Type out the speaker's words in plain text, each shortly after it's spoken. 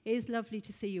It is lovely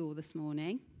to see you all this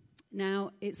morning.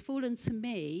 Now, it's fallen to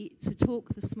me to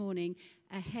talk this morning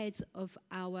ahead of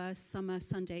our summer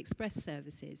Sunday Express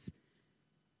services.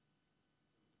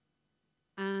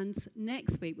 And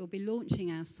next week, we'll be launching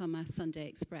our summer Sunday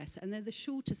Express. And they're the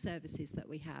shorter services that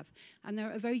we have. And they're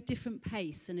at a very different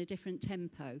pace and a different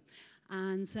tempo.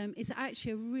 And it's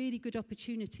actually a really good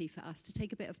opportunity for us to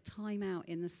take a bit of time out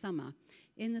in the summer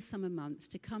months,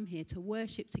 to come here to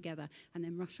worship together and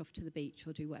then rush off to the beach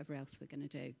or do whatever else we're going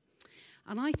to do.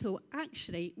 And I thought,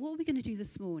 actually, what are we going to do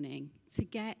this morning to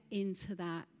get into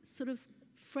that sort of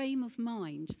frame of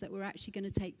mind that we're actually going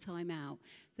to take time out,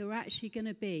 that we're actually going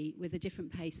to be with a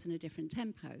different pace and a different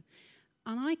tempo?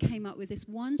 And I came up with this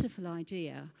wonderful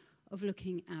idea of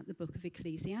looking at the book of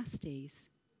Ecclesiastes,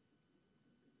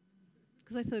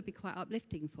 because I thought it'd be quite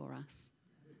uplifting for us.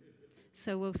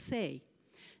 So we'll see.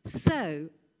 So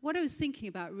what I was thinking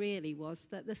about really was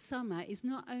that the summer is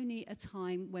not only a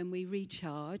time when we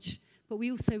recharge, but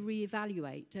we also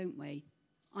reevaluate, don't we?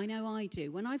 I know I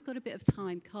do. When I've got a bit of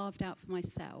time carved out for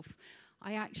myself,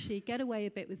 I actually get away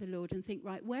a bit with the Lord and think,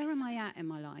 right, where am I at in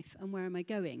my life and where am I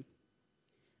going?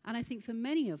 And I think for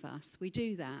many of us, we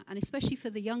do that. And especially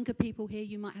for the younger people here,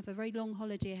 you might have a very long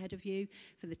holiday ahead of you.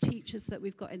 For the teachers that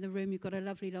we've got in the room, you've got a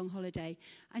lovely long holiday.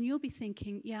 And you'll be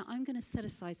thinking, yeah, I'm going to set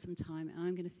aside some time and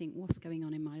I'm going to think, what's going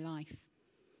on in my life?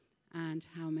 And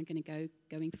how am I going to go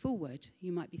going forward?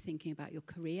 You might be thinking about your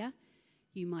career.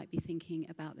 You might be thinking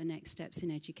about the next steps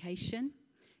in education.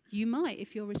 You might,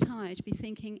 if you're retired, be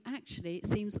thinking, actually, it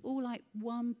seems all like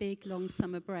one big long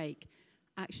summer break.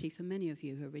 Actually, for many of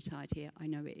you who are retired here, I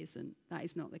know it isn't. That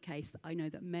is not the case. I know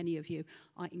that many of you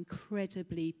are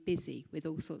incredibly busy with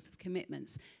all sorts of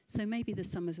commitments. So maybe the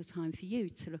summer's a time for you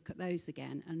to look at those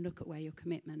again and look at where your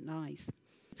commitment lies.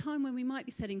 A time when we might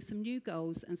be setting some new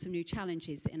goals and some new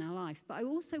challenges in our life. But I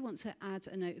also want to add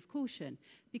a note of caution,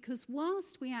 because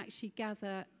whilst we actually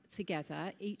gather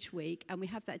together each week and we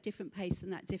have that different pace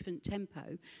and that different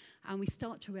tempo, and we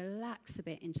start to relax a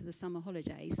bit into the summer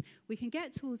holidays, we can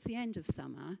get towards the end of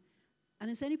summer, and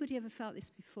has anybody ever felt this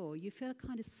before? You feel a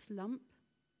kind of slump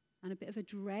and a bit of a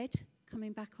dread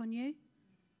coming back on you.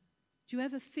 Do you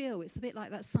ever feel, it's a bit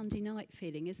like that Sunday night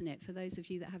feeling, isn't it, for those of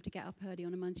you that have to get up early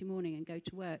on a Monday morning and go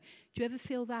to work? Do you ever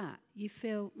feel that? You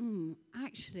feel,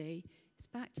 actually, it's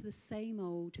back to the same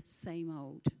old.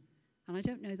 And I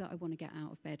don't know that I want to get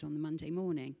out of bed on the Monday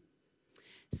morning.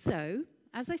 So,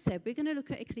 as I said, we're going to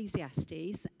look at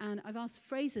Ecclesiastes, and I've asked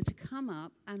Fraser to come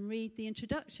up and read the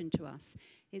introduction to us.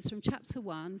 It's from chapter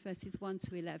 1, verses 1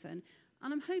 to 11,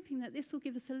 and I'm hoping that this will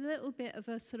give us a little bit of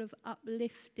a sort of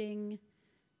uplifting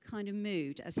kind of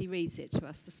mood as he reads it to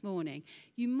us this morning.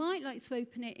 You might like to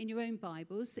open it in your own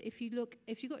Bibles. If you've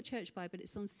got a church Bible,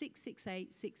 it's on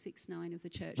 668, 669 of the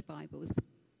church Bibles.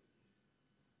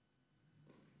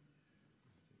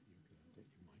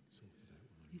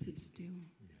 Is it still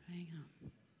playing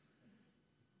up?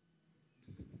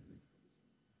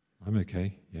 I'm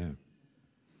okay, yeah.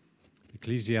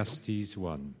 Ecclesiastes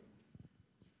 1.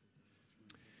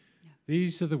 Yeah.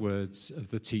 These are the words of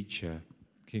the teacher,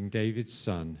 King David's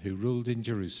son, who ruled in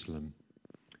Jerusalem.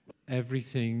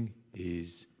 Everything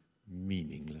is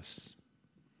meaningless.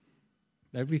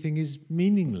 Everything is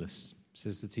meaningless,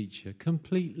 says the teacher,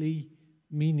 completely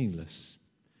meaningless.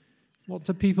 What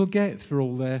do people get for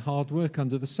all their hard work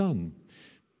under the sun?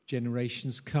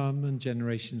 Generations come and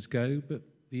generations go, but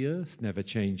the earth never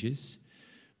changes.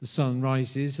 The sun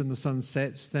rises and the sun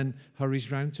sets, then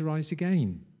hurries round to rise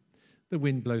again. The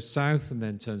wind blows south and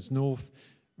then turns north.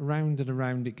 Around and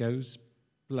around it goes,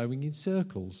 blowing in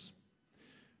circles.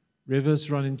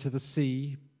 Rivers run into the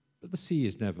sea, but the sea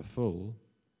is never full.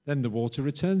 Then the water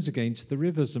returns again to the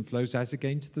rivers and flows out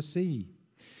again to the sea.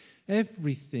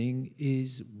 Everything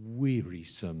is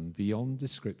wearisome beyond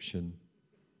description.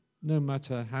 No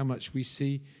matter how much we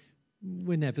see,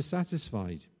 we're never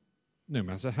satisfied. No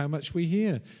matter how much we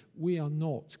hear, we are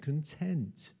not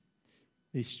content.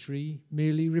 History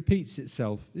merely repeats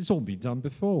itself. It's all been done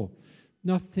before.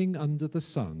 Nothing under the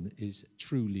sun is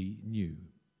truly new.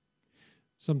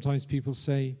 Sometimes people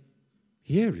say,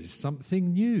 here is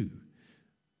something new.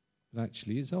 But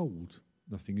actually it's old.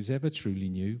 Nothing is ever truly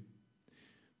new.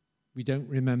 We don't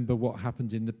remember what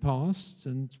happened in the past,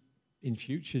 and in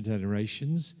future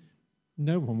generations,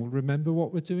 no one will remember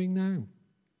what we're doing now.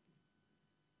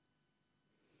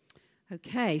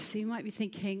 Okay, so you might be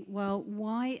thinking, well,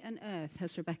 why on earth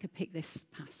has Rebecca picked this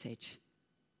passage?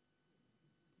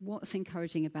 What's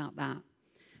encouraging about that?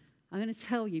 I'm going to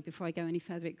tell you before I go any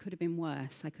further, it could have been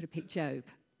worse. I could have picked Job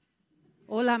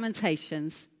or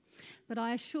Lamentations. But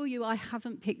I assure you I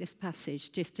haven't picked this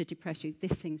passage just to depress you.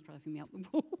 This thing's driving me up the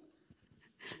wall.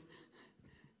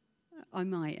 I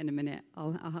might in a minute.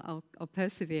 I'll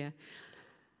persevere.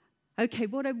 Okay,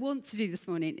 what I want to do this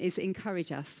morning is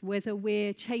encourage us, whether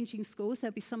we're changing schools.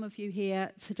 There'll be some of you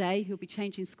here today who'll be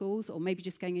changing schools, or maybe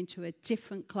just going into a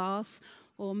different class,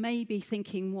 or maybe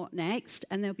thinking, what next?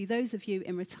 And there'll be those of you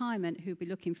in retirement who'll be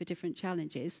looking for different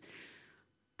challenges.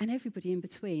 And everybody in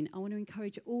between, I want to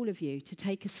encourage all of you to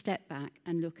take a step back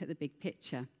and look at the big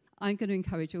picture. I'm going to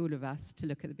encourage all of us to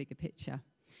look at the bigger picture.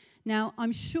 Now,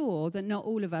 I'm sure that not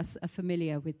all of us are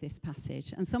familiar with this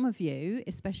passage. And some of you,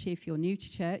 especially if you're new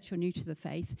to church or new to the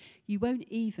faith, you won't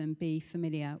even be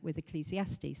familiar with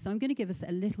Ecclesiastes. So I'm going to give us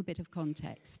a little bit of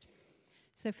context.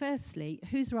 So firstly,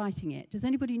 who's writing it? Does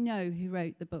anybody know who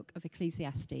wrote the book of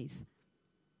Ecclesiastes?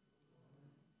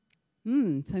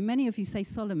 So many of you say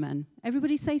Solomon.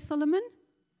 Everybody say Solomon?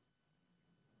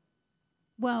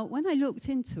 Well, when I looked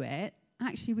into it,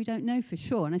 actually we don't know for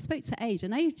sure. And I spoke to Ade,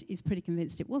 and Ade is pretty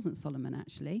convinced it wasn't Solomon,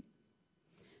 actually.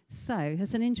 So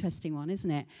that's an interesting one,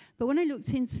 isn't it? But when I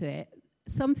looked into it,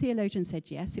 some theologians said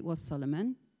yes, it was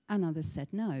Solomon, and others said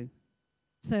no.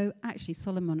 So actually,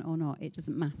 Solomon or not, it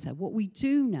doesn't matter. What we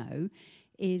do know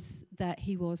is that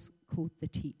he was called the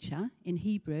teacher. In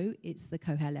Hebrew, it's the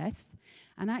Koheleth.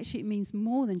 And actually, it means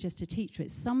more than just a teacher.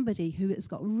 It's somebody who has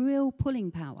got real pulling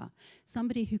power,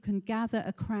 somebody who can gather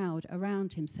a crowd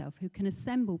around himself, who can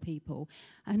assemble people,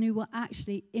 and who will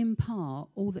actually impart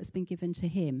all that's been given to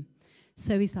him.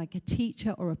 So he's like a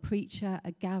teacher or a preacher,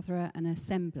 a gatherer, an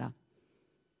assembler.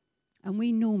 And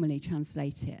we normally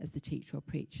translate it as the teacher or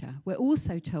preacher. We're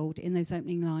also told in those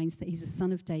opening lines that he's a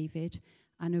son of David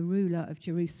and a ruler of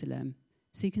Jerusalem.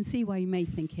 So you can see why you may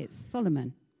think it's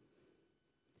Solomon.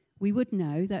 We would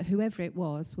know that whoever it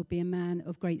was would be a man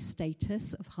of great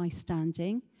status, of high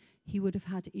standing. He would have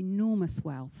had enormous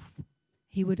wealth.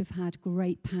 He would have had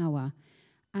great power.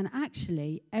 And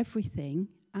actually, everything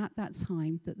at that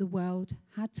time that the world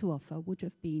had to offer would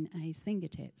have been at his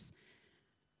fingertips.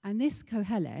 And this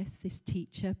Koheleth, this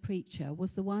teacher, preacher,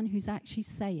 was the one who's actually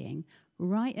saying,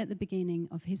 right at the beginning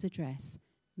of his address,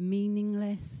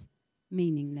 meaningless,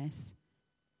 meaningless,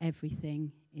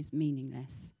 everything is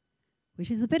meaningless. Which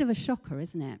is a bit of a shocker,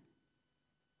 isn't it?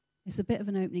 It's a bit of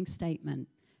an opening statement.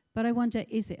 But I wonder,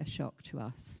 is it a shock to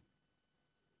us?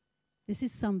 This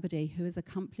is somebody who has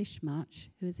accomplished much,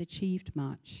 who has achieved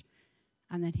much,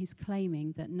 and then he's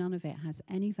claiming that none of it has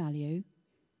any value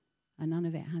and none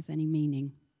of it has any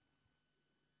meaning.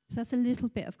 So that's a little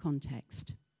bit of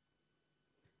context.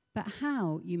 But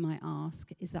how, you might ask,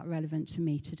 is that relevant to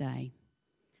me today?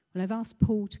 Well, I've asked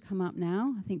Paul to come up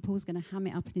now. I think Paul's going to ham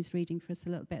it up in his reading for us a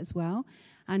little bit as well.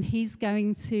 And he's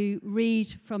going to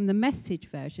read from the Message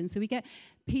version. So we get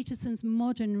Peterson's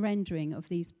modern rendering of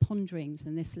these ponderings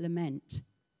and this lament.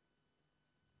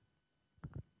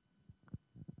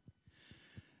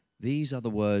 These are the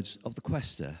words of the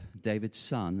quaestor, David's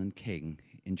son and king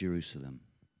in Jerusalem.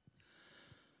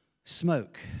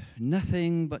 Smoke,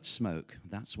 nothing but smoke.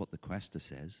 That's what the quaestor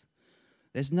says.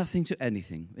 There's nothing to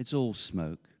anything. It's all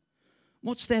smoke.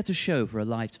 What's there to show for a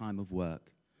lifetime of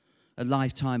work? A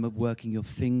lifetime of working your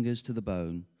fingers to the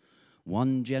bone.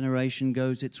 One generation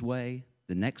goes its way,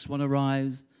 the next one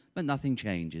arrives, but nothing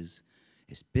changes.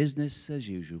 It's business as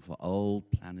usual for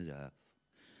old planet Earth.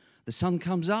 The sun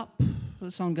comes up,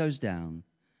 the sun goes down,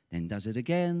 then does it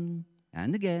again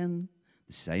and again,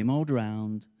 the same old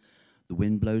round. The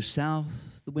wind blows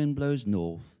south, the wind blows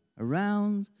north,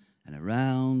 around and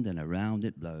around and around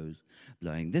it blows,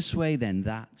 blowing this way, then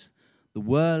that, the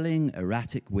whirling,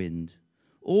 erratic wind.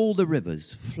 All the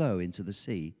rivers flow into the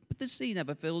sea, but the sea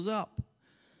never fills up.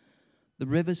 The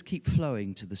rivers keep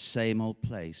flowing to the same old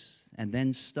place and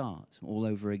then start all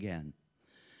over again.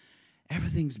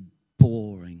 Everything's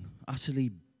boring,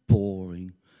 utterly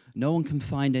boring. No one can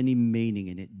find any meaning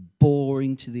in it.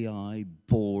 Boring to the eye,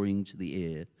 boring to the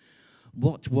ear.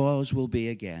 What was will be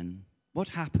again. What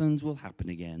happened will happen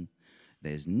again.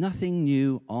 There's nothing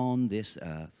new on this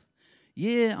earth.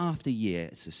 Year after year,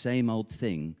 it's the same old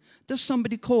thing. Does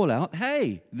somebody call out,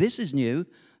 hey, this is new?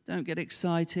 Don't get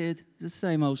excited. It's the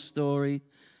same old story.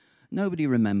 Nobody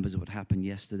remembers what happened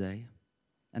yesterday.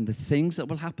 And the things that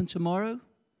will happen tomorrow,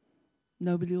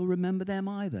 nobody will remember them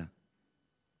either.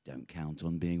 Don't count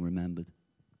on being remembered.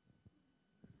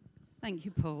 Thank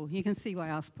you, Paul. You can see why I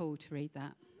asked Paul to read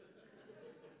that.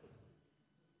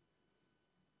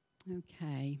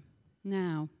 Okay.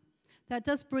 Now, that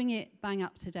does bring it bang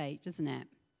up to date, doesn't it?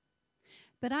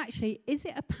 But actually, is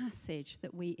it a passage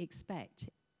that we expect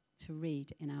to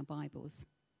read in our Bibles?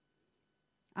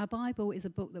 Our Bible is a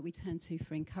book that we turn to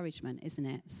for encouragement, isn't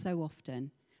it? So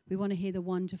often, we want to hear the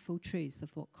wonderful truths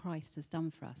of what Christ has done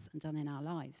for us and done in our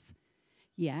lives.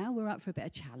 Yeah, we're up for a bit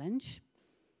of challenge.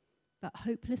 But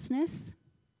hopelessness,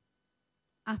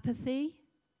 apathy,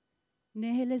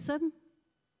 nihilism,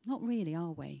 not really,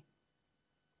 are we?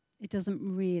 It doesn't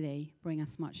really bring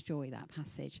us much joy, that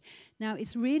passage. Now,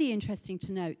 it's really interesting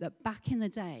to note that back in the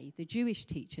day, the Jewish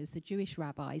teachers, the Jewish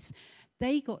rabbis,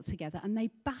 they got together and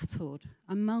they battled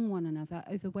among one another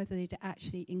over whether they'd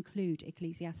actually include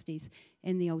Ecclesiastes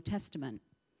in the Old Testament.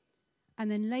 And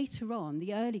then later on,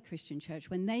 the early Christian church,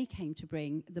 when they came to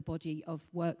bring the body of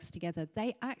works together,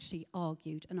 they actually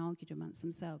argued amongst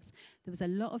themselves. There was a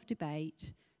lot of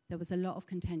debate. There was a lot of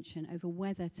contention over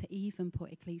whether to even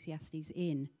put Ecclesiastes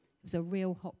in. It was a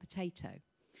real hot potato.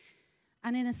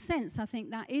 And in a sense, I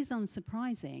think that is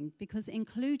unsurprising, because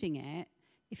including it,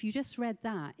 if you just read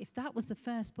that, if that was the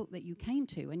first book that you came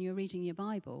to when you're reading your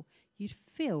Bible, you'd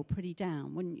feel pretty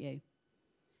down, wouldn't you?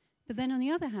 But then on the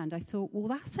other hand, I thought, well,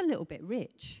 that's a little bit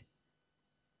rich.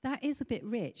 That is a bit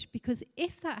rich, because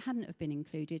if that hadn't have been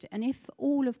included, and if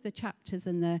all of the chapters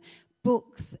and the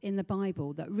books in the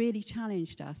Bible that really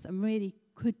challenged us and really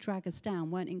could drag us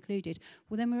down weren't included,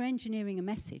 well, then we're engineering a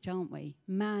message, aren't we?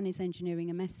 Man is engineering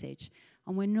a message,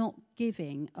 and we're not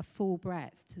giving a full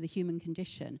breadth to the human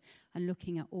condition and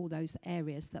looking at all those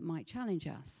areas that might challenge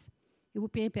us. It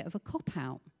would be a bit of a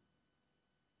cop-out.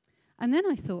 And then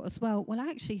I thought as well,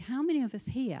 actually, how many of us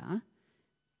here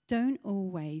don't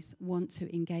always want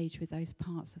to engage with those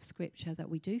parts of Scripture that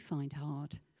we do find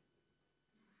hard?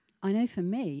 I know for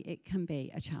me, it can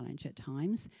be a challenge at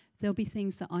times. There'll be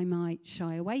things that I might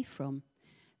shy away from.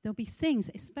 There'll be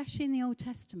things, especially in the Old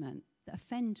Testament, that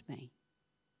offend me.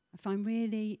 I find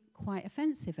really quite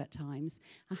offensive at times.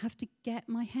 I have to get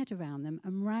my head around them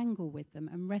and wrangle with them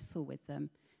and wrestle with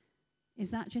them. Is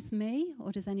that just me,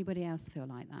 or does anybody else feel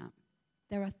like that?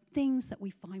 There are things that we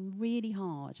find really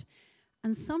hard.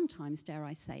 And sometimes, dare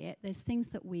I say it, there's things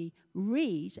that we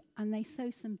read and they sow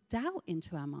some doubt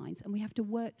into our minds, and we have to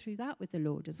work through that with the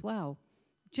Lord as well.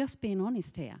 Just being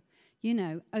honest here. You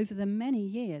know, over the many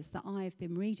years that I have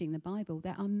been reading the Bible,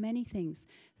 there are many things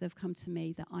that have come to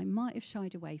me that I might have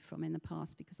shied away from in the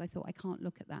past because I thought I can't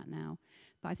look at that now.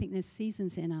 But I think there's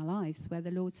seasons in our lives where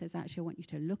the Lord says, actually, I want you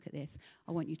to look at this.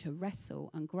 I want you to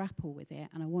wrestle and grapple with it,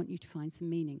 and I want you to find some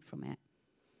meaning from it.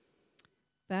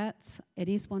 But it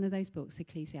is one of those books,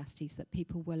 Ecclesiastes, that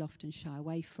people will often shy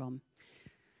away from.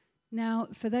 Now,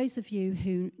 for those of you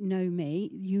who know me,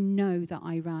 you know that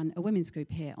I run a women's group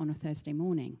here on a Thursday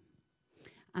morning.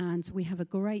 And we have a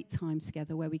great time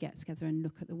together where we get together and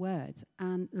look at the Word.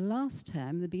 And last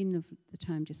term, the beginning of the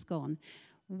term just gone,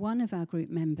 one of our group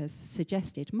members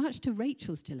suggested, much to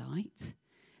Rachel's delight,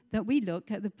 that we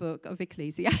look at the book of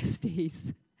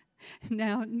Ecclesiastes.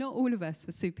 Now, not all of us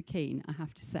were super keen, I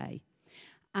have to say.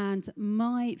 And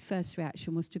my first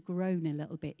reaction was to groan a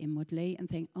little bit inwardly and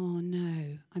think, oh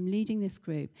no, I'm leading this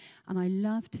group. And I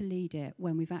love to lead it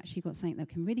when we've actually got something that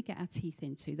can really get our teeth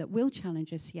into, that will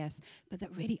challenge us, yes, but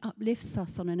that really uplifts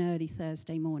us on an early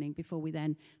Thursday morning before we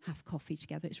then have coffee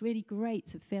together. It's really great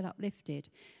to feel uplifted.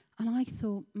 And I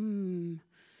thought,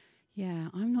 yeah,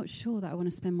 I'm not sure that I want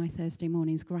to spend my Thursday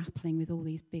mornings grappling with all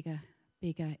these bigger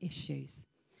issues.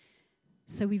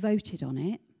 So we voted on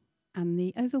it. And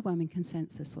the overwhelming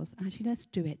consensus was, actually, let's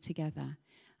do it together.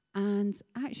 And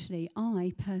actually,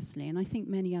 I personally, and I think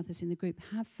many others in the group,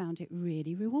 have found it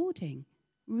really rewarding,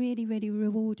 really, really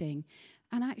rewarding,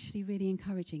 and actually really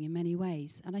encouraging in many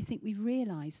ways. And I think we've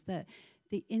realised that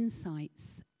the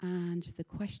insights and the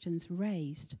questions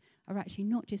raised are actually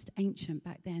not just ancient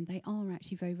back then, they are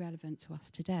actually very relevant to us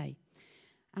today.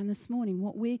 And this morning,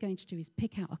 what we're going to do is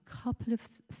pick out a couple of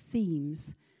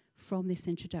themes from this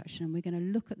introduction, and we're going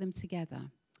to look at them together.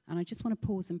 And I just want to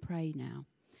pause and pray now.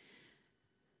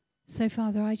 So,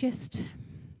 Father, I just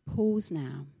pause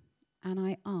now, and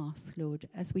I ask, Lord,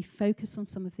 as we focus on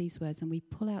some of these words and we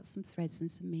pull out some threads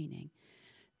and some meaning,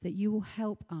 that you will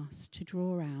help us to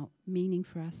draw out meaning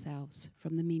for ourselves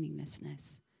from the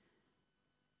meaninglessness,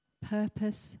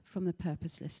 purpose from the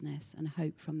purposelessness, and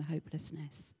hope from the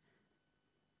hopelessness.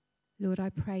 Lord, I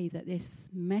pray that this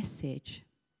message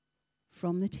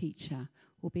from the teacher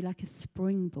will be like a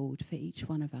springboard for each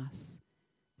one of us.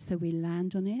 So we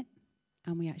land on it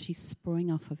and we actually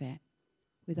spring off of it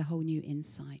with a whole new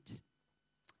insight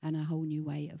and a whole new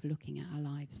way of looking at our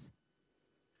lives.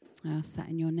 I ask that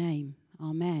in your name.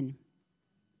 Amen.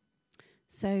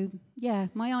 So, yeah,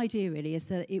 my idea really is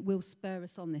that it will spur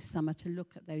us on this summer to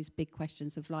look at those big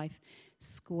questions of life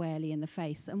squarely in the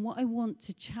face. And what I want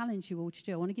to challenge you all to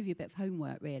do, I want to give you a bit of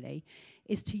homework really,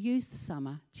 is to use the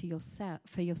summer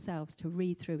for yourselves to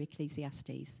read through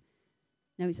Ecclesiastes.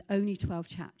 Now, it's only 12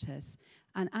 chapters,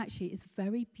 and actually it's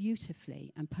very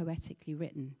beautifully and poetically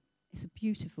written. It's a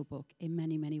beautiful book in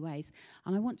many, many ways.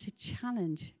 And I want to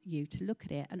challenge you to look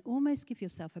at it and almost give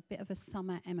yourself a bit of a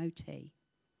summer MOT.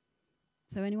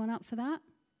 So anyone up for that?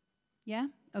 Yeah?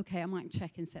 Okay, I might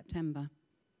check in September.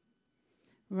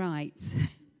 Right.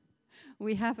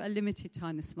 We have a limited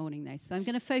time this morning, though. So I'm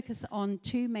going to focus on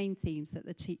two main themes that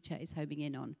the teacher is homing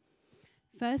in on.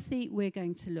 Firstly, we're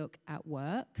going to look at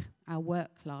work, our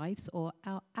work lives, or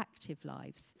our active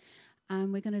lives.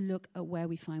 And we're going to look at where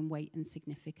we find weight and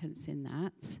significance in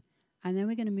that. And then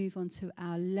we're going to move on to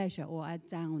our leisure, or our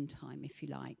downtime, if you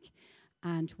like,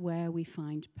 and where we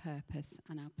find purpose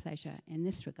and our pleasure in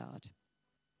this regard.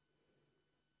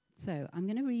 So I'm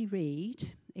going to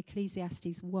reread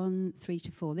Ecclesiastes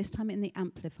 1:3-4, this time in the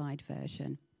Amplified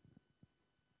version.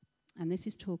 And this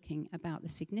is talking about the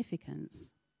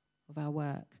significance of our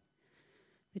work.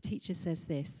 The teacher says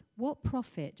this: "What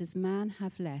profit does man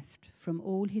have left from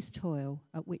all his toil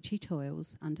at which he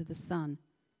toils under the sun?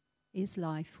 Is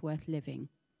life worth living?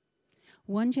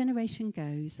 One generation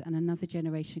goes and another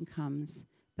generation comes,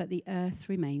 but the earth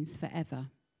remains forever."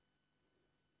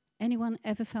 Anyone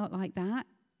ever felt like that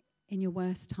in your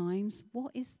worst times?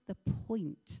 What is the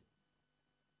point?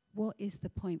 What is the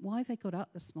point? Why have I got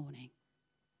up this morning?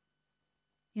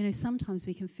 You know, sometimes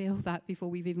we can feel that before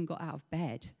we've even got out of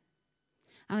bed.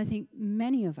 And I think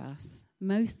many of us,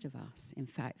 most of us, in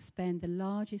fact, spend the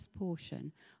largest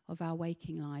portion of our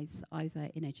waking lives either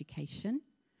in education,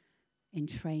 in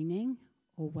training,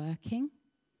 or working.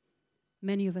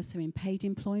 Many of us are in paid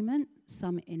employment,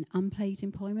 some in unpaid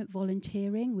employment,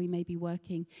 volunteering. We may be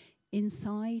working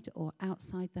inside or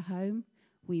outside the home.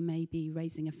 We may be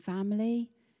raising a family,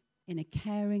 in a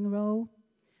caring role,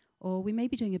 or we may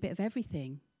be doing a bit of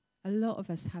everything. A lot of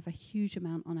us have a huge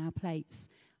amount on our plates,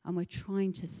 and we're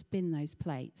trying to spin those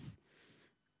plates.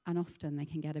 And often they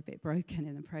can get a bit broken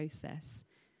in the process.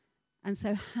 And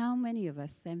so how many of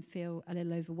us then feel a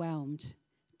little overwhelmed?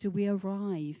 Do we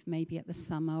arrive maybe at the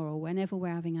summer or whenever we're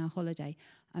having our holiday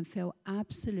and feel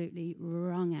absolutely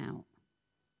wrung out,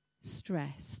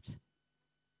 stressed,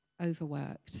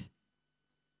 overworked?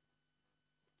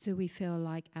 Do we feel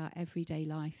like our everyday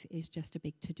life is just a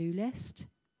big to-do list?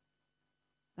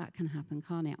 That can happen,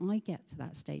 can't it? I get to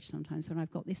that stage sometimes when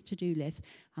I've got this to-do list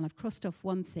and I've crossed off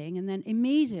one thing and then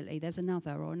immediately there's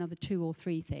another or another 2 or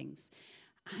 3 things.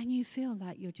 And you feel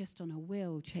like you're just on a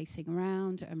wheel chasing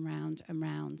round and round and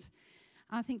round.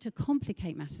 I think to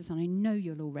complicate matters, and I know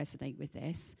you'll all resonate with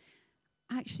this,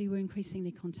 actually we're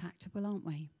increasingly contactable, aren't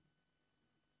we?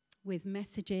 With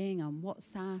messaging on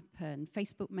WhatsApp and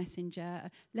Facebook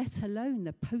Messenger, let alone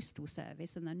the postal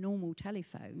service and the normal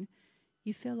telephone,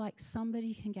 you feel like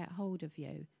somebody can get hold of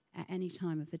you at any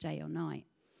time of the day or night.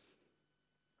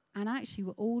 And actually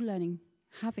we're all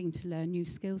having to learn new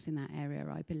skills in that area,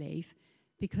 I believe,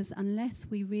 because unless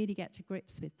we really get to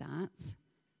grips with that,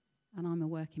 and I'm a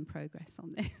work in progress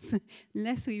on this,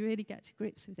 unless we really get to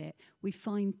grips with it, we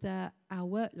find that our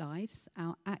work lives,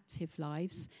 our active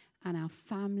lives, and our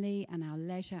family and our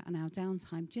leisure and our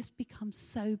downtime just become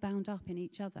so bound up in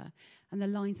each other, and the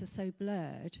lines are so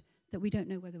blurred that we don't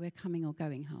know whether we're coming or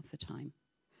going half the time.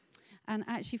 And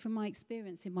actually, from my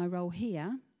experience in my role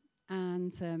here,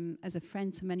 and as a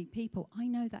friend to many people, I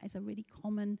know that is a really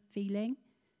common feeling,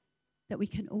 that we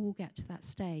can all get to that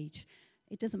stage.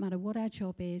 It doesn't matter what our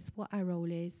job is, what our role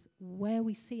is, where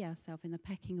we see ourselves in the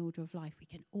pecking order of life, we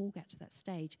can all get to that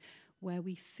stage where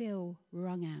we feel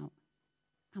wrung out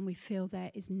and we feel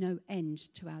there is no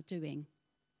end to our doing,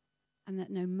 and that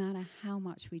no matter how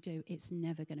much we do, it's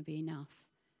never going to be enough.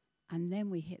 And then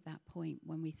we hit that point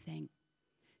when we think,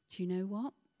 do you know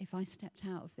what? If I stepped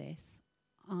out of this,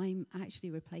 I'm actually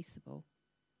replaceable.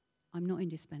 I'm not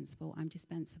indispensable, I'm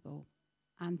dispensable.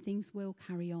 And things will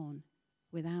carry on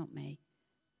without me.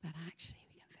 But actually,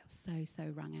 we can feel so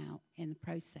wrung out in the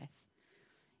process.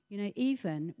 You know,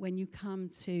 even when you come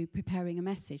to preparing a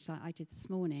message like I did this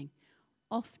morning,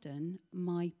 often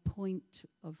my point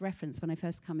of reference when I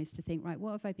first come is to think, right,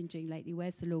 what have I been doing lately?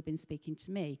 Where's the Lord been speaking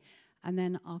to me? And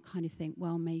then I'll kind of think,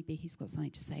 well, maybe he's got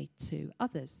something to say to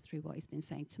others through what he's been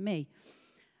saying to me.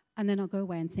 And then I'll go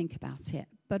away and think about it.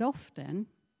 But often,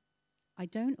 I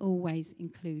don't always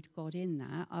include God in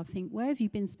that. I'll think, where have you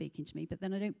been speaking to me? But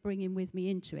then I don't bring him with me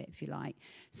into it, if you like.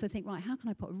 So I think, right, how can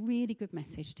I put a really good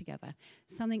message together?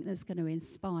 Something that's going to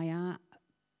inspire.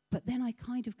 But then I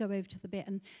kind of go over to the bit,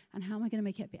 and how am I going to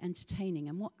make it a bit entertaining?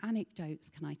 And what anecdotes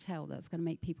can I tell that's going to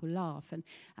make people laugh? And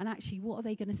actually, what are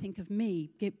they going to think of me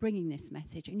bringing this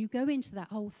message? And you go into that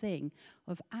whole thing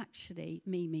of actually,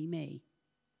 me.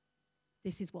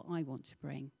 This is what I want to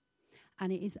bring.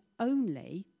 And it is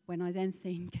only when I then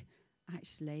think,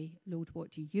 actually, Lord, what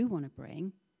do you want to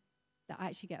bring? that I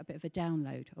actually get a bit of a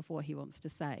download of what he wants to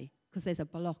say, because there's a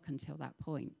block until that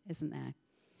point, isn't there?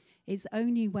 It's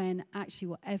only when actually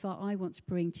whatever I want to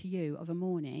bring to you of a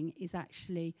morning is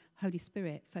actually Holy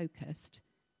Spirit focused,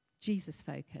 Jesus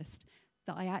focused,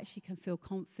 that I actually can feel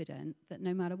confident that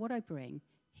no matter what I bring,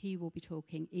 he will be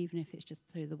talking, even if it's just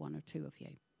through the one or two of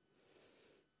you.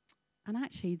 And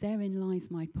actually, therein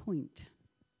lies my point.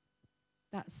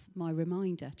 That's my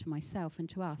reminder to myself and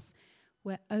to us.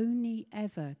 We're only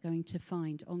ever going to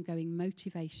find ongoing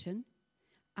motivation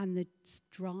and the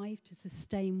drive to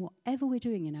sustain whatever we're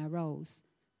doing in our roles,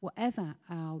 whatever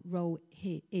our role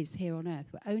is here on earth.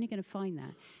 We're only going to find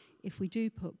that if we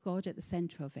do put God at the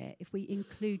centre of it, if we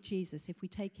include Jesus, if we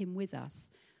take him with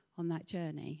us on that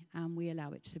journey, and we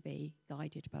allow it to be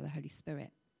guided by the Holy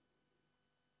Spirit.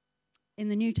 In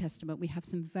the New Testament, we have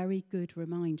some very good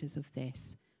reminders of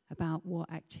this, about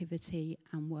what activity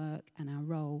and work and our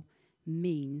role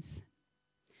means.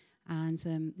 And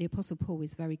the Apostle Paul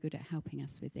is very good at helping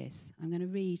us with this. I'm going to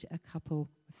read a couple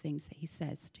of things that he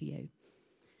says to you.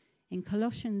 In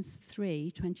Colossians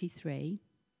 3:23,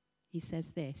 he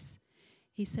says this.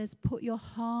 He says, "Put your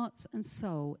heart and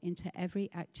soul into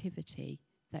every activity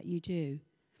that you do,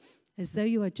 as though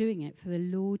you are doing it for the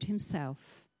Lord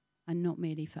himself and not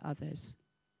merely for others."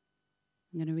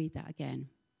 I'm going to read that again.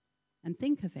 And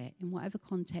think of it in whatever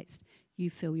context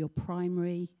you feel your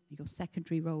primary, your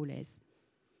secondary role is.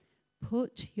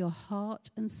 Put your heart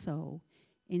and soul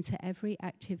into every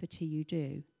activity you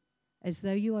do, as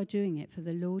though you are doing it for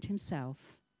the Lord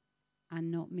himself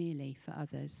and not merely for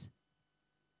others.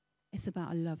 It's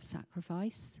about a love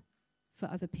sacrifice for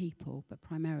other people, but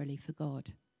primarily for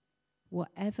God.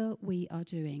 Whatever we are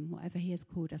doing, whatever he has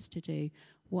called us to do,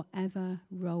 whatever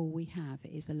role we have,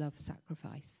 it is a love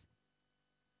sacrifice.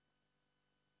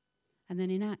 And then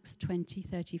in Acts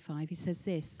 20:35, he says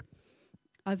this,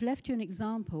 "I've left you an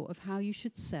example of how you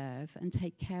should serve and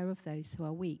take care of those who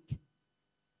are weak.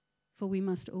 For we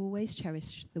must always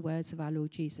cherish the words of our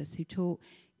Lord Jesus, who taught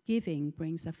giving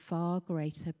brings a far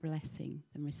greater blessing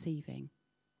than receiving."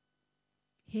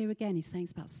 Here again, he's saying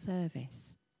it's about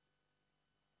service.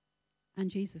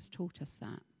 And Jesus taught us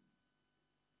that.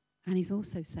 And he's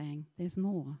also saying there's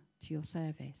more to your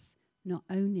service. Not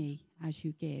only as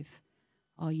you give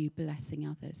are you blessing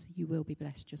others, you will be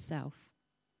blessed yourself.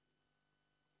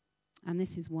 And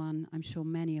this is one I'm sure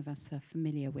many of us are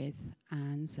familiar with,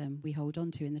 and we hold on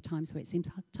to in the times where it seems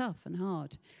tough and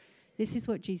hard. This is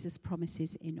what Jesus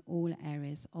promises in all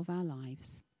areas of our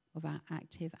lives, of our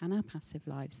active and our passive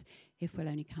lives, if we'll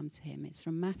only come to him. It's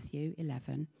from Matthew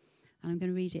 11, and I'm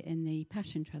going to read it in the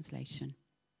Passion Translation.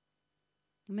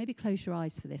 And maybe close your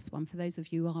eyes for this one, for those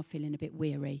of you who are feeling a bit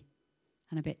weary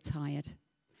and a bit tired.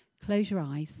 Close your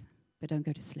eyes, but don't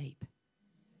go to sleep.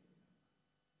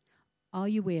 Are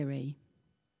you weary,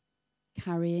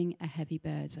 carrying a heavy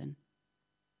burden?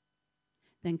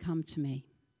 Then come to me.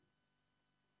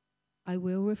 I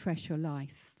will refresh your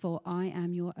life, for I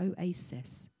am your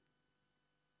oasis.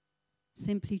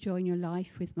 Simply join your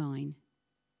life with mine.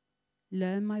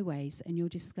 Learn my ways, and you'll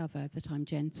discover that I'm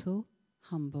gentle,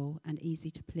 humble, and easy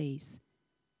to please.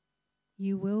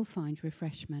 You will find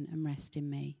refreshment and rest in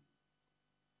me.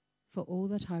 For all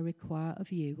that I require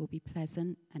of you will be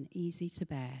pleasant and easy to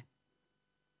bear.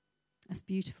 That's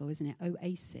beautiful, isn't it?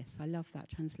 Oasis. I love that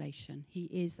translation. He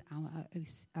is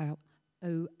our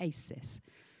oasis.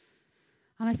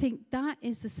 And I think that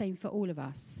is the same for all of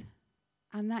us.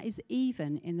 And that is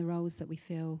even in the roles that we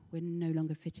feel we're no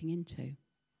longer fitting into.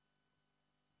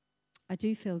 I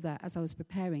do feel that as I was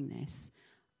preparing this,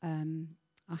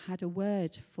 I had a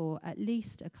word for at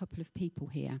least a couple of people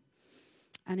here.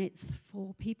 And it's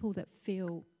for people that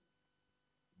feel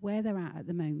where they're at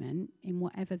the moment, in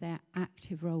whatever their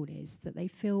active role is, that they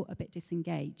feel a bit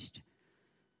disengaged.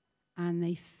 And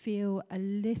they feel a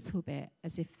little bit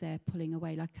as if they're pulling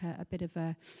away, like a bit of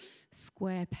a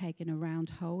square peg in a round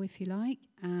hole, if you like.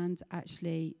 And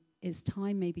actually, it's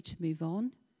time maybe to move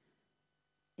on.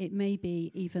 It may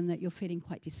be even that you're feeling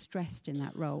quite distressed in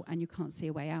that role and you can't see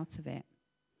a way out of it.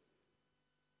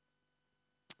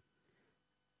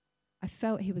 I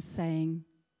felt he was saying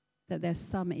that there's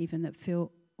some even that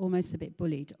feel almost a bit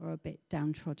bullied or a bit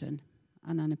downtrodden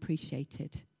and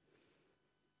unappreciated.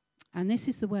 And this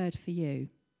is the word for you.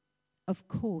 Of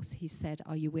course, he said,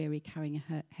 are you weary, carrying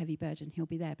a heavy burden? He'll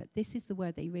be there. But this is the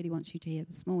word that he really wants you to hear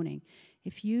this morning.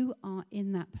 If you are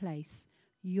in that place,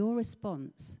 your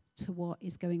response to what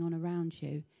is going on around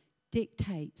you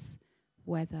dictates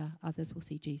whether others will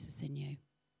see Jesus in you.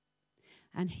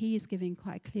 And he is giving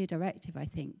quite a clear directive, I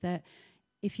think, that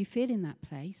if you feel in that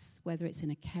place, whether it's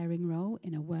in a caring role,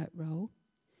 in a work role,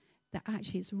 that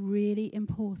actually it's really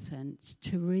important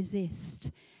to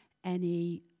resist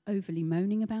any overly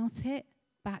moaning about it,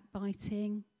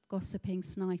 backbiting, gossiping,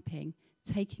 sniping,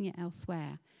 taking it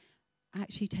elsewhere,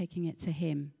 actually taking it to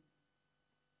him.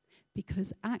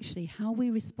 Because actually how we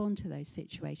respond to those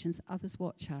situations, others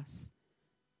watch us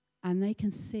and they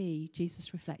can see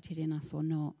Jesus reflected in us or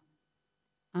not.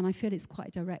 And I feel it's quite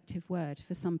a directive word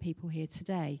for some people here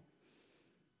today.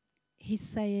 He's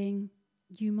saying,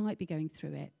 you might be going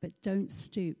through it, but don't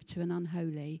stoop to an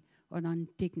unholy or an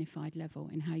undignified level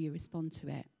in how you respond to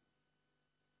it.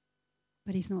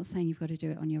 But he's not saying you've got to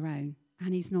do it on your own.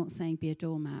 And he's not saying be a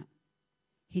doormat.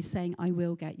 He's saying, I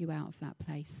will get you out of that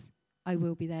place. I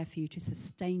will be there for you to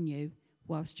sustain you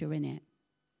whilst you're in it.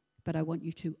 But I want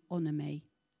you to honour me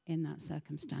in that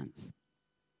circumstance.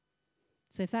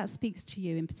 So if that speaks to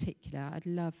you in particular, I'd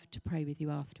love to pray with you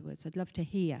afterwards. I'd love to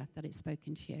hear that it's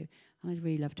spoken to you. And I'd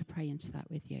really love to pray into that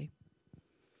with you.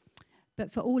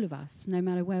 But for all of us, no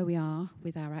matter where we are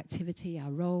with our activity,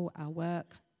 our role, our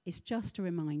work, it's just a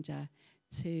reminder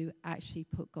to actually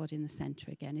put God in the centre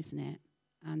again, isn't it?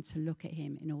 And to look at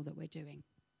him in all that we're doing.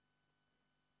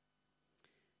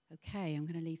 Okay, I'm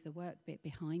going to leave the work bit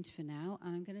behind for now,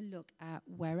 and I'm going to look at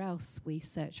where else we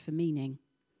search for meaning.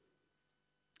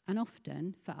 And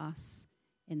often, for us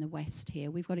in the West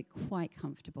here, we've got it quite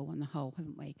comfortable on the whole,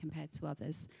 haven't we, compared to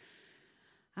others.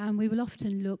 And we will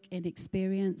often look in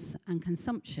experience and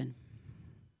consumption.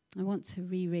 I want to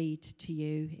reread to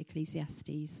you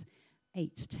Ecclesiastes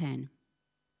 8:10.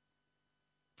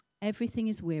 Everything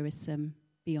is wearisome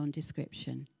beyond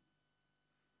description.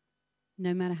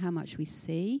 No matter how much we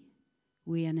see,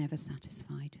 we are never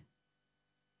satisfied.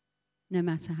 No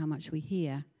matter how much we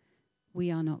hear,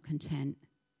 we are not content.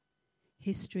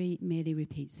 History merely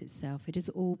repeats itself. It has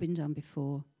all been done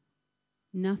before.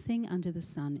 Nothing under the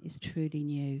sun is truly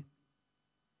new.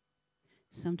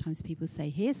 Sometimes people say,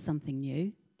 here's something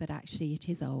new, but actually it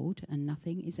is old and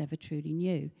nothing is ever truly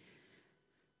new.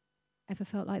 Ever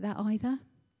felt like that either?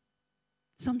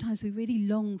 Sometimes we really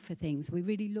long for things. We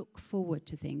really look forward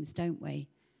to things, don't we?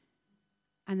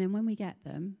 And then when we get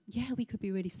them, we could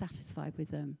be really satisfied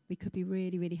with them. We could be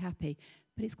really, really happy.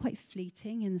 But it's quite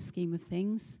fleeting in the scheme of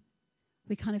things.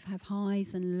 We kind of have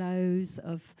highs and lows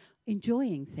of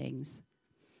enjoying things.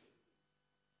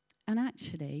 And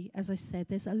actually, as I said,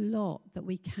 there's a lot that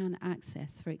we can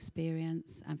access for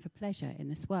experience and for pleasure in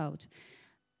this world.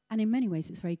 And in many ways,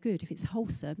 it's very good. If it's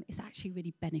wholesome, it's actually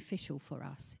really beneficial for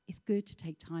us. It's good to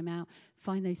take time out,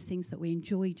 find those things that we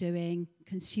enjoy doing,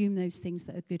 consume those things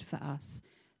that are good for us.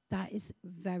 That is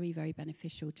very, very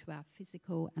beneficial to our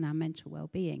physical and our mental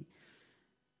well-being.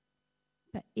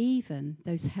 But even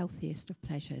those healthiest of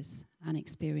pleasures and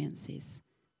experiences,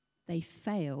 they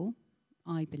fail,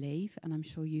 I believe, and I'm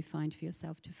sure you find for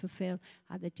yourself, to fulfill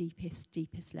at the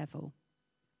deepest level.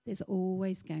 There's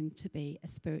always going to be a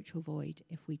spiritual void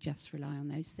if we just rely on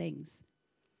those things.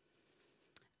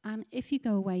 And if you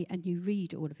go away and you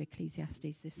read all of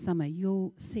Ecclesiastes this summer,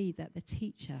 you'll see that the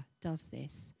teacher does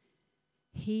this.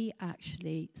 He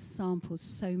actually samples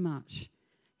so much.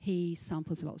 He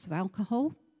samples lots of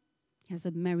alcohol. He has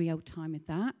a merry old time with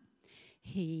that.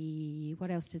 What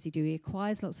else does he do? He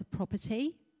acquires lots of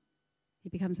property. He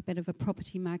becomes a bit of a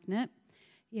property magnate.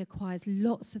 He acquires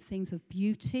lots of things of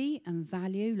beauty and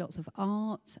value, lots of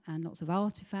art and lots of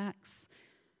artifacts.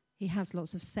 He has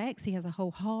lots of sex. He has a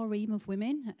whole harem of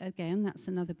women. Again, that's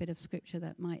another bit of scripture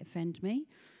that might offend me.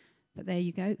 But there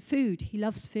you go. Food. He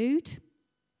loves food.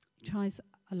 He tries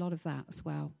a lot of that as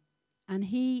well. And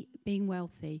he, being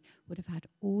wealthy, would have had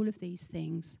all of these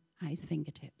things at his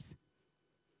fingertips.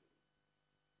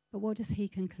 But what does he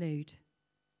conclude?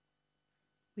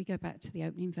 We go back to the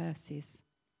opening verses.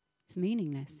 It's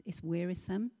meaningless. It's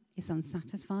wearisome. It's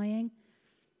unsatisfying.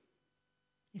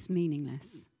 It's meaningless.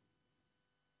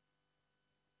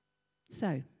 So,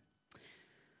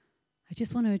 I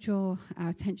just want to draw our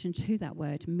attention to that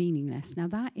word, meaningless. Now,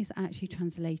 that is actually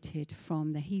translated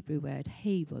from the Hebrew word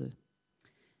hebel.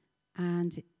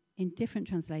 And in different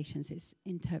translations, it's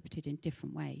interpreted in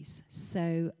different ways.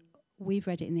 So, we've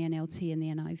read it in the NLT and the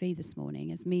NIV this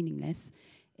morning as meaningless.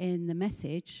 In the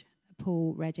Message,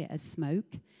 Paul read it as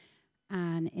smoke.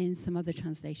 And in some other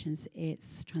translations,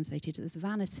 it's translated as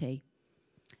vanity.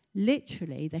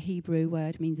 Literally, the Hebrew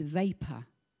word means vapor.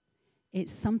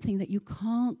 It's something that you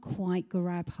can't quite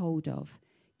grab hold of.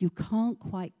 You can't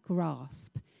quite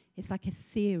grasp. It's like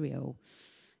ethereal.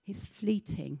 It's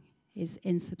fleeting. It's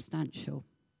insubstantial.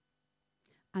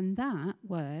 And that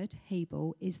word,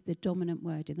 hebel, is the dominant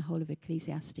word in the whole of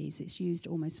Ecclesiastes. It's used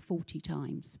almost 40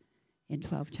 times in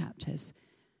 12 chapters.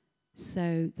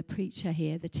 So the preacher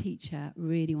here, the teacher,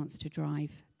 really wants to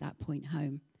drive that point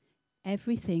home.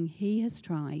 Everything he has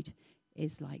tried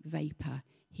is like vapor.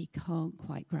 He can't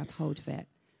quite grab hold of it.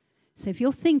 So if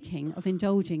you're thinking of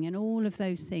indulging in all of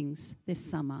those things this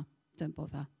summer, don't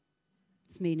bother.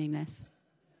 It's meaningless.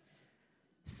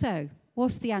 So,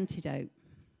 what's the antidote?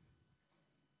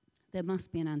 There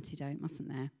must be an antidote, mustn't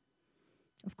there?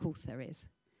 Of course there is.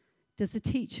 Does the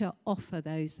teacher offer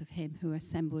those of him who are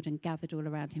assembled and gathered all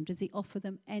around him, does he offer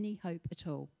them any hope at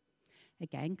all?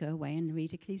 Again, go away and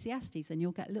read Ecclesiastes and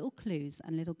you'll get little clues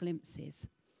and little glimpses,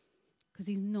 because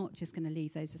he's not just going to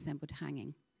leave those assembled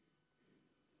hanging.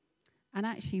 And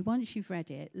actually, once you've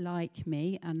read it, like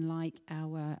me and like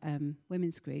our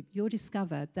women's group, you'll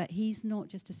discover that he's not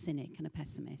just a cynic and a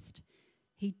pessimist.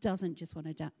 He doesn't just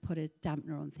want to put a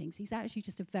dampener on things. He's actually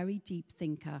just a very deep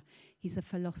thinker. He's a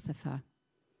philosopher.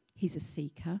 He's a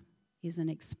seeker. He's an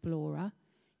explorer.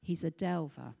 He's a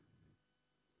delver.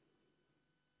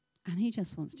 And he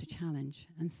just wants to challenge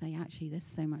and say, actually, there's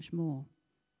so much more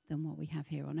than what we have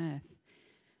here on earth.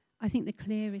 I think the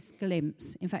clearest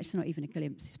glimpse, in fact, it's not even a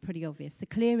glimpse, it's pretty obvious. The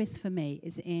clearest for me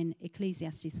is in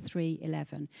Ecclesiastes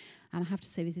 3:11. And I have to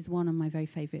say, this is one of my very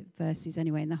favourite verses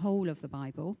anyway in the whole of the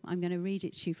Bible. I'm going to read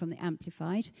it to you from the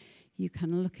Amplified. You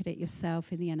can look at it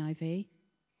yourself in the NIV.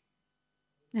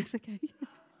 That's okay.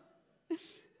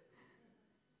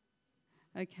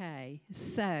 Okay,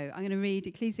 so I'm going to read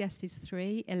Ecclesiastes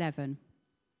 3:11.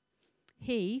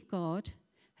 He, God,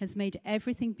 has made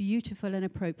everything beautiful and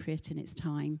appropriate in its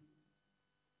time.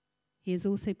 He has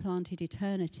also planted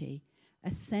eternity,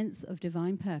 a sense of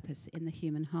divine purpose in the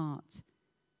human heart,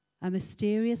 a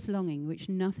mysterious longing which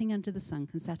nothing under the sun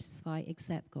can satisfy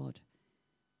except God.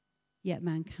 Yet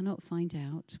man cannot find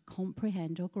out,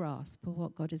 comprehend, or grasp of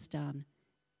what God has done,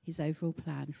 his overall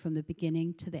plan from the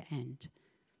beginning to the end.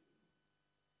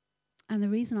 And the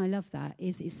reason I love that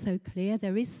is it's so clear.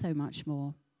 There is so much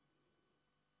more.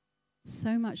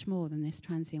 So much more than this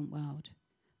transient world.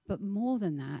 But more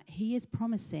than that, he is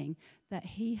promising that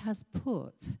he has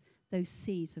put those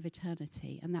seeds of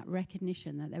eternity and that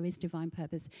recognition that there is divine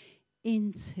purpose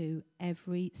into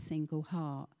every single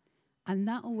heart. And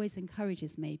that always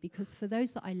encourages me, because for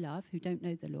those that I love who don't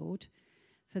know the Lord,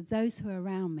 for those who are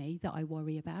around me that I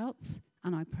worry about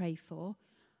and I pray for,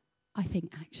 I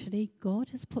think actually God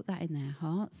has put that in their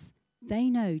hearts. They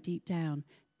know deep down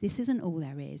this isn't all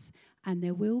there is. And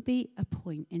there will be a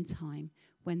point in time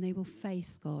when they will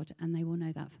face God and they will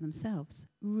know that for themselves.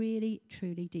 Really,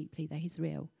 truly, deeply that he's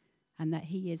real and that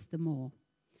he is the more.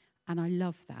 And I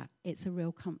love that. It's a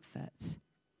real comfort.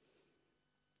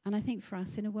 And I think for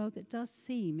us in a world that does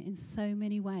seem in so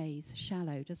many ways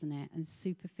shallow, doesn't it, and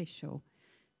superficial,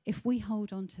 if we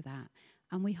hold on to that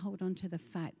and we hold on to the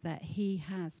fact that he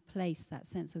has placed that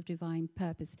sense of divine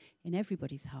purpose in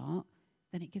everybody's heart,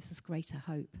 then it gives us greater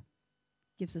hope.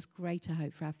 Gives us greater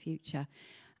hope for our future.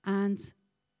 And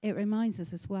it reminds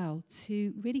us as well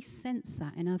to really sense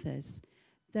that in others,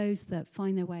 those that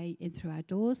find their way in through our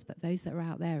doors, but those that are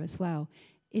out there as well.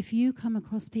 If you come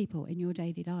across people in your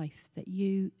daily life that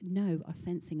you know are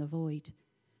sensing a void,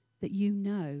 that you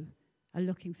know are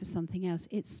looking for something else,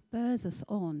 it spurs us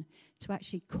on to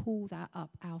actually call that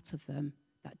up out of them,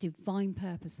 that divine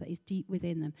purpose that is deep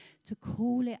within them, to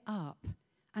call it up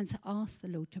and to ask the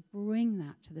Lord to bring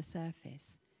that to the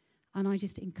surface. And I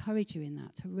just encourage you in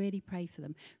that, to really pray for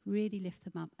them, really lift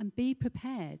them up, and be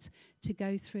prepared to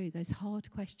go through those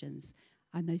hard questions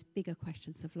and those bigger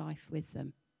questions of life with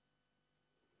them.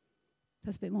 So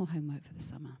that's a bit more homework for the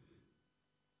summer.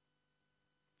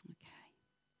 Okay.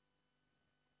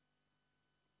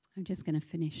 I'm just going to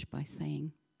finish by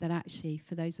saying that actually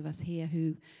for those of us here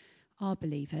who are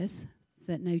believers,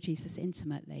 that know Jesus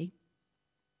intimately,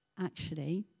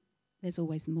 actually there's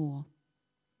always more.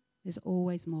 There's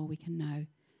always more we can know.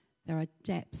 There are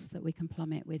depths that we can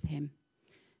plummet with him,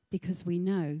 because we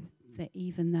know that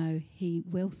even though he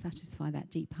will satisfy that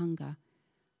deep hunger,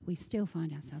 we still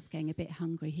find ourselves getting a bit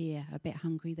hungry here, a bit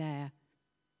hungry there.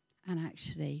 And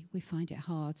actually, we find it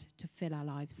hard to fill our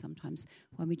lives sometimes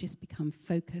when we just become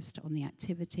focused on the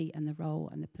activity and the role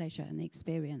and the pleasure and the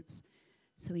experience.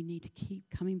 So we need to keep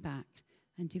coming back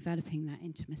and developing that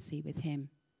intimacy with him.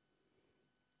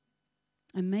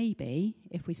 And maybe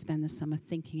if we spend the summer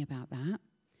thinking about that,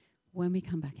 when we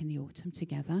come back in the autumn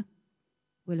together,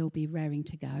 we'll all be raring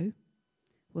to go.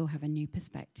 We'll have a new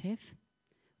perspective.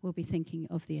 We'll be thinking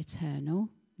of the eternal,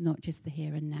 not just the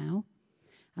here and now.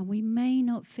 And we may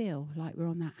not feel like we're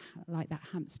on that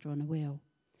hamster on a wheel.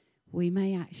 We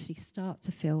may actually start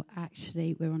to feel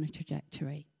actually we're on a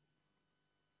trajectory.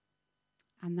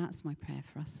 And that's my prayer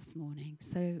for us this morning.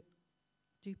 So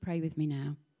do pray with me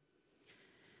now.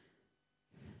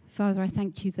 Father, I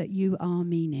thank you that you are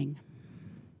meaning.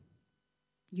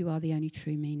 You are the only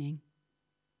true meaning.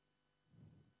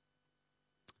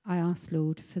 I ask,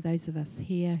 Lord, for those of us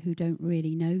here who don't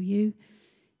really know you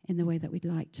in the way that we'd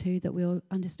like to, that we'll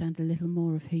understand a little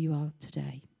more of who you are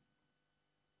today.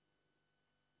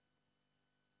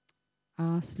 I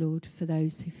ask, Lord, for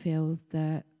those who feel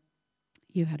that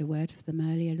you had a word for them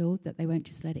earlier, Lord, that they won't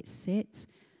just let it sit,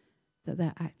 that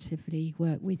they'll actively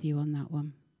work with you on that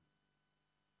one.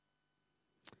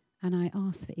 And I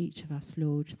ask for each of us,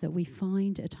 Lord, that we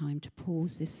find a time to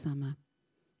pause this summer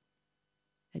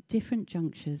at different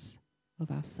junctures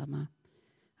of our summer,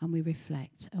 and we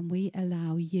reflect and we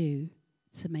allow you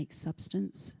to make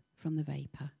substance from the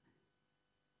vapor,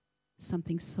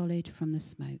 something solid from the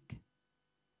smoke,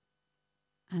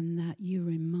 and that you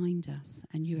remind us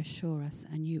and you assure us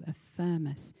and you affirm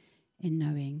us in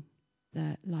knowing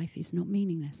that life is not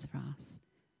meaningless for us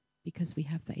because we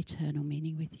have that eternal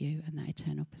meaning with you and that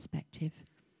eternal perspective.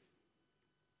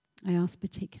 I ask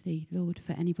particularly, Lord,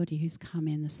 for anybody who's come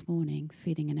in this morning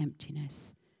feeling an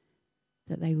emptiness,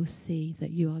 that they will see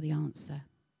that you are the answer,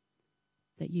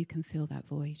 that you can fill that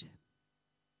void.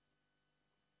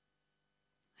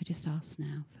 I just ask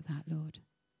now for that, Lord.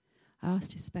 I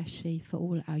ask especially for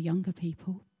all our younger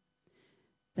people,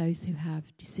 those who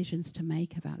have decisions to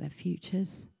make about their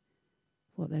futures,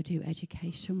 what they'll do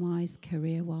education-wise,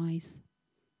 career-wise,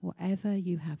 whatever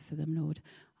you have for them, Lord.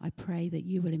 I pray that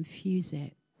you will infuse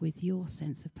it with your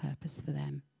sense of purpose for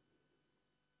them,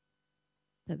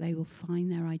 that they will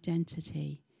find their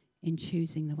identity in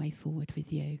choosing the way forward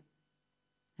with you.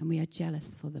 And we are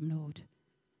jealous for them, Lord,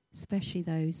 especially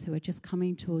those who are just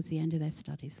coming towards the end of their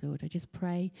studies, Lord. I just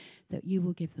pray that you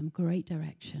will give them great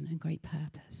direction and great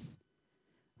purpose.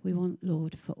 We want,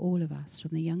 Lord, for all of us,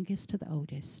 from the youngest to the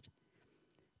oldest,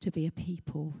 to be a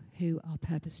people who are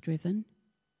purpose-driven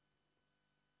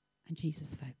and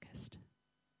Jesus-focused.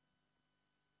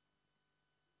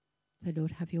 So,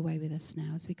 Lord, have your way with us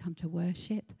now. As we come to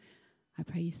worship, I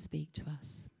pray you speak to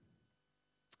us.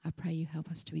 I pray you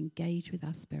help us to engage with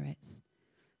our spirits,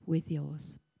 with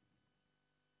yours.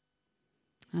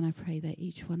 And I pray that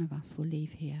each one of us will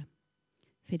leave here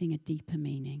feeling a deeper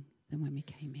meaning than when we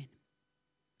came in.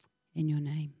 In your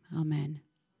name, amen.